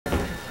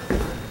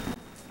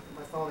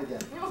calling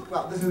again.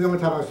 Well, this is the only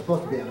time I was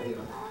supposed to be out here,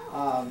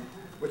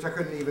 which I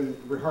couldn't even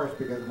rehearse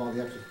because of all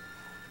the extras.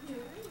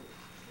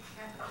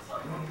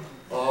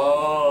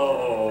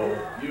 Oh,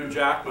 Hugh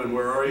Jackman,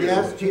 where are you?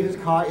 Yes, Gina's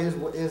car is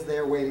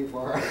there waiting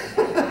for her.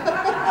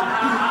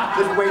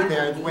 Just wait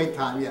there, it's wait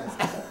time, yes.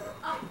 Okay,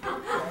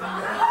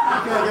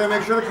 I gotta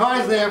make sure the car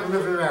is there for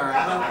Mr. Rivera.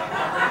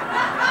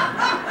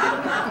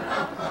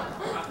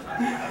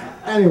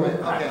 Anyway,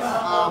 okay.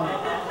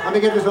 Let me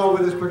get this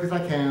over as quick as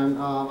I can.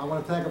 I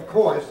want to thank, of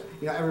course,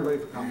 everybody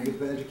for coming. It's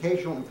been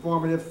educational,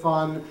 informative,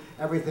 fun,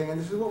 everything, and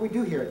this is what we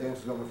do here at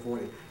Dancers Over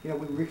 40. We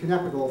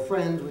reconnect with old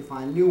friends, we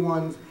find new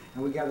ones,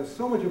 and we gather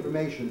so much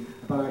information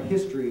about our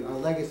history, our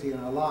legacy,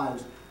 and our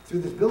lives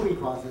through this building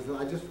process that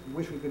I just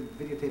wish we could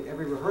videotape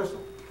every rehearsal.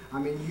 I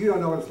mean, you don't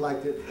know what it's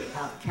like to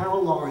have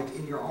Carol Lawrence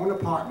in your own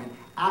apartment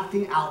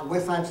acting out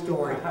West Side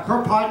Story,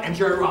 her part, and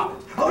Jerry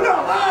Robbins. Oh no!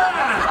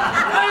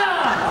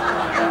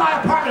 In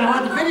my apartment, I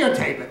wanted to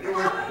videotape it. It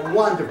was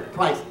wonderful,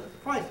 priceless,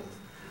 priceless.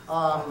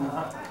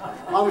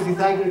 Obviously,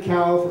 thank you to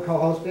Carol for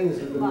co-hosting. This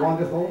has been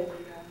wonderful.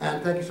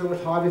 And thank you so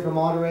much, Harvey, for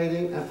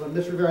moderating, and for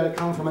Miss Rivera to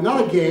come from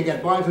another gig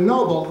at Barnes &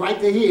 Noble right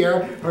to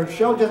here. Her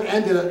show just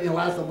ended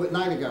last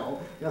night ago.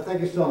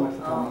 Thank you so much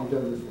for coming and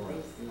doing this for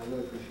us. I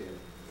really appreciate it.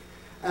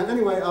 And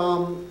anyway,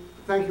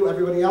 thank you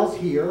everybody else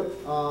here.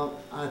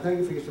 Thank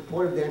you for your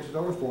support of Dancers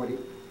Over 40,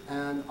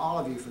 and all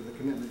of you for the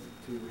commitment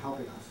to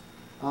helping us.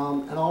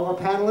 And all of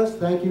our panelists,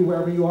 thank you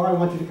wherever you are. I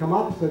want you to come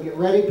up, so get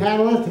ready,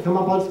 panelists, to come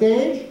up on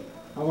stage.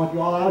 I want you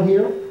all out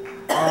here.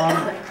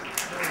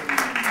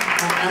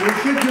 And we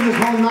should do this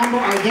whole number,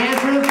 our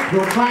dancers.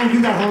 We'll try and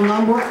do that whole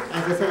number,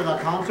 as I said, at our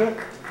concert.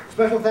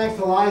 Special thanks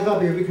to Liza,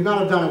 because we could not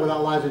have done it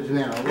without Liza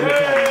Gennaro. We could not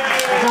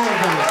have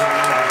done it without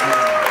Liza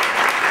Gennaro.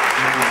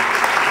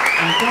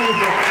 And thank you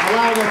for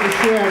allowing us to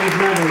share these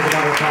memories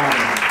about our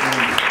father.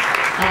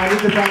 And I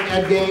need to thank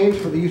Ed Gaines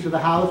for the use of the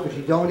house, which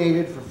he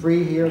donated for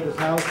free here at this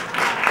house.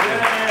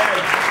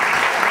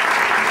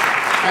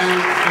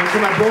 And to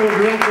my board of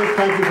directors,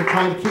 thank you for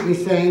trying to keep me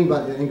sane,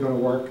 but it ain't going to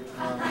work.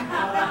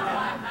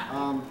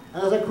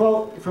 And as I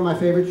quote from my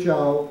favorite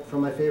show, from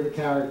my favorite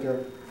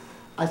character,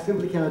 I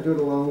simply cannot do it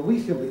alone. We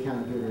simply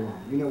cannot do it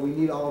alone. We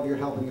need all of your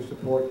help and your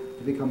support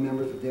to become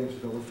members of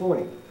Dancers Over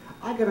 40.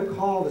 I got a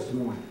call this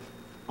morning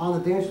on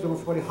the Dancers Over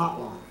 40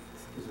 hotline.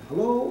 He said,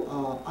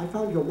 hello, I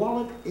found your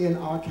wallet in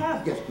our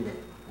cab yesterday.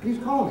 Please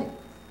call me.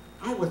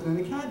 I wasn't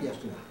in the cab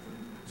yesterday.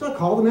 So I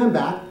called the man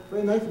back,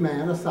 very nice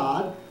man,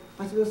 Assad.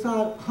 I said,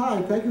 Assad,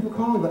 hi, thank you for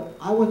calling, but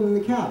I wasn't in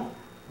the cab.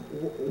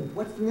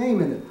 What's the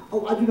name in it?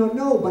 Oh, I do not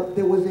know, but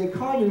there was a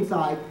card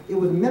inside. It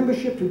was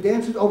membership to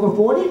Dancers Over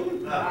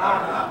 40?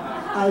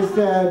 I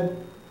said,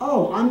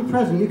 oh, I'm the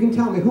president. You can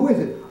tell me. Who is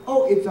it?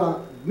 Oh, it's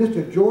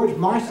Mr. George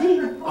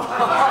Marcy.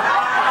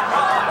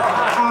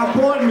 Our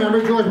board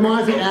member, George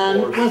Marcy,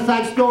 and West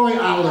Side Story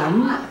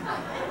alum.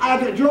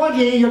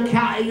 Georgie,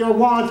 your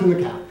wallet's in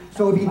the cab.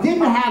 So if he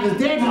didn't have his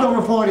Dancers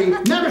Over 40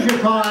 membership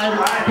card,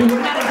 he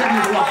would never get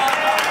his wallet.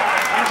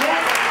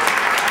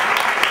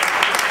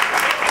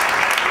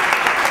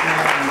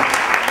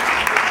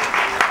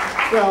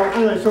 Well,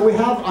 anyway, so we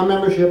have our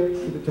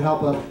membership to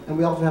help us, and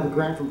we also have a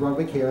grant from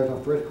Broadway Cares, our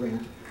first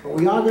grant. But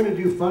we are going to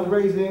do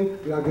fundraising,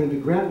 we are going to do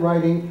grant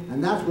writing,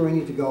 and that's where we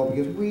need to go,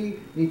 because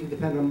we need to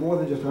depend on more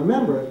than just our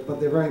members,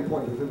 but they're very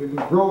important, because we've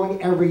been growing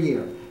every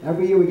year.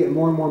 Every year we get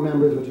more and more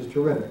members, which is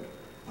terrific.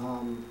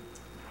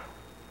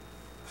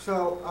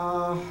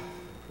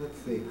 Let's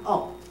see.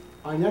 Oh,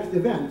 our next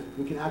event,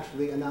 we can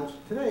actually announce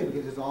today,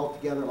 because it's all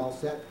together, all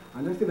set.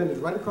 Our next event is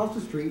right across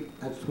the street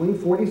at Swing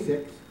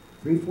 46.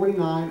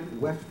 349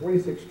 West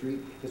 46th Street.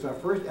 It's our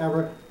first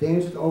ever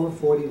Dancers Over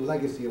 40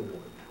 Legacy Award.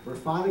 We're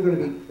finally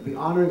going to be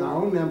honoring our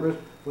own members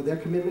for their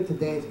commitment to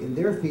dance in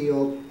their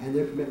field and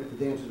their commitment to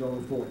Dancers Over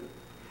 40.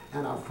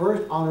 And our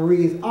first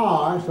honorees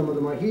are, some of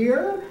them are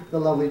here, the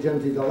lovely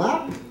Jency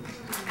Delap,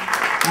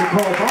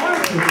 Nicole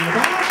Barnes, who's in the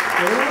back,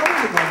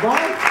 Nicole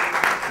Barnes,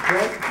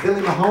 okay.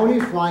 Billy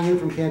Mahoney's flying in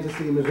from Kansas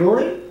City,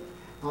 Missouri,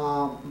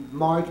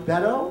 Marge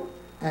Beto,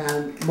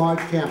 and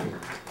Marge Champion.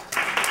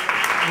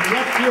 And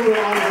next year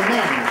we'll honor the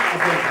men of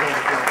Dancers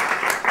Over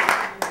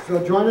 40. So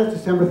join us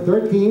December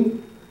 13th,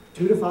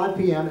 2 to 5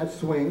 p.m. at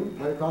Swing,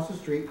 right across the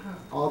street.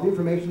 All the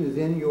information is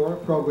in your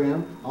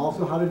program.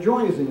 Also, how to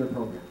join is in your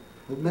program.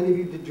 Well, many of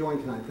you did join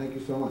tonight. Thank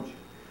you so much.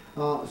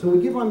 So we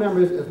give our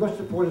members as much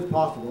support as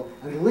possible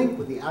and link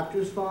with the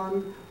Actors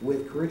Fund,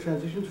 with Career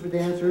Transitions for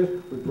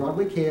Dancers, with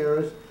Broadway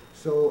Cares,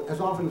 so as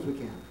often as we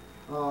can.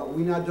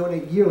 We now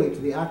donate yearly to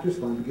the Actors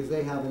Fund because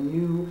they have a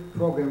new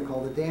program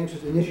called the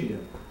Dancers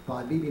Initiative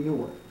by B.B.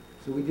 Newell.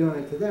 So we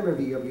donate to them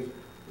every year because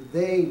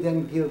they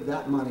then give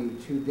that money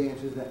to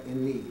dancers that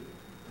in need.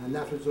 And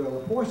that's what Zoya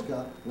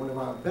Laporska, one of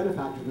our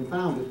benefactors and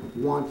founders,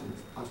 wanted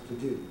us to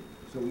do.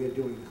 So we are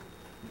doing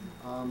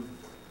that.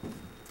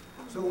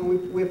 So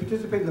when we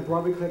participate in the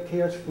Broadway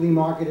Cares flea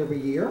market every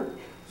year.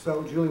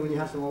 So Julie, when you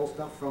have some old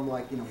stuff from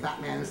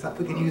Batman and stuff,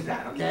 we can use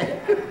that, okay?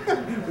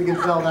 We can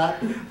sell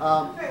that.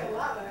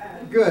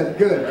 Good,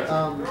 good.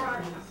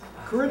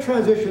 Career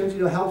transitions,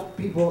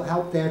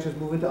 help dancers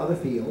move into other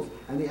fields,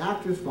 and the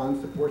Actors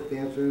Fund supports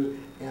dancers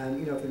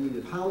and, if they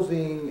needed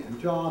housing and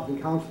jobs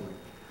and counseling.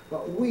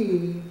 But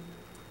we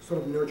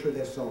sort of nurture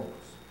their souls.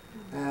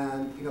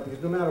 And,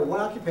 because no matter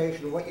what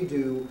occupation, what you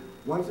do,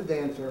 once a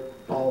dancer,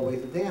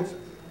 always a dancer.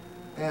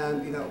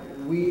 And,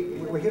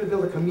 we're here to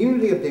build a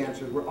community of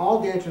dancers where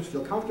all dancers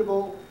feel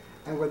comfortable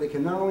and where they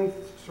can not only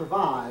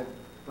survive,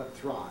 but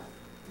thrive.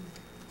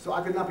 So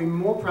I could not be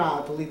more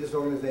proud to lead this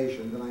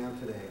organization than I am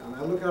today. And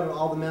I look out at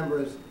all the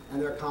members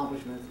and their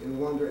accomplishments in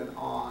wonder and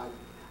awe.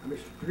 I'm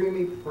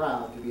extremely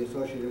proud to be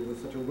associated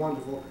with such a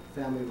wonderful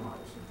family of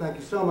artists. So thank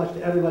you so much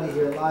to everybody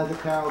here, Liza,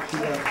 Carol,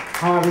 Sheila,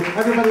 Harvey,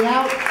 everybody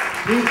out.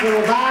 Please for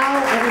a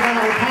bow, everybody,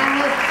 all the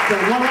panelists. So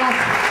one last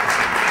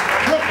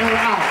click and we're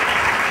out.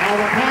 All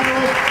the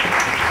panelists,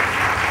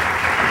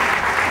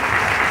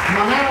 come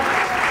on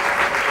out.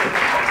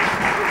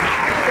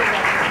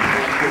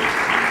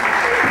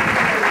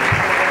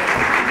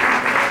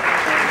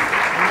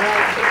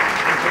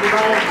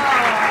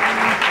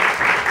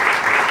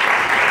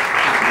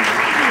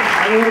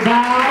 Everybody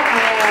bow.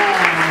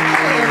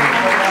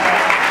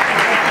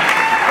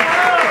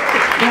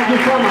 Thank you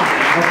so much.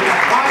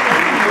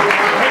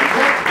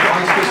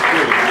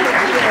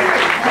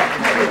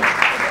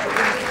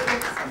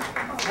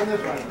 And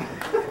this way.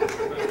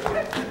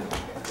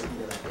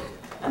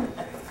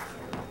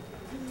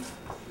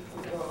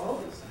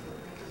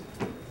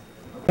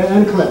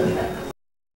 And clip.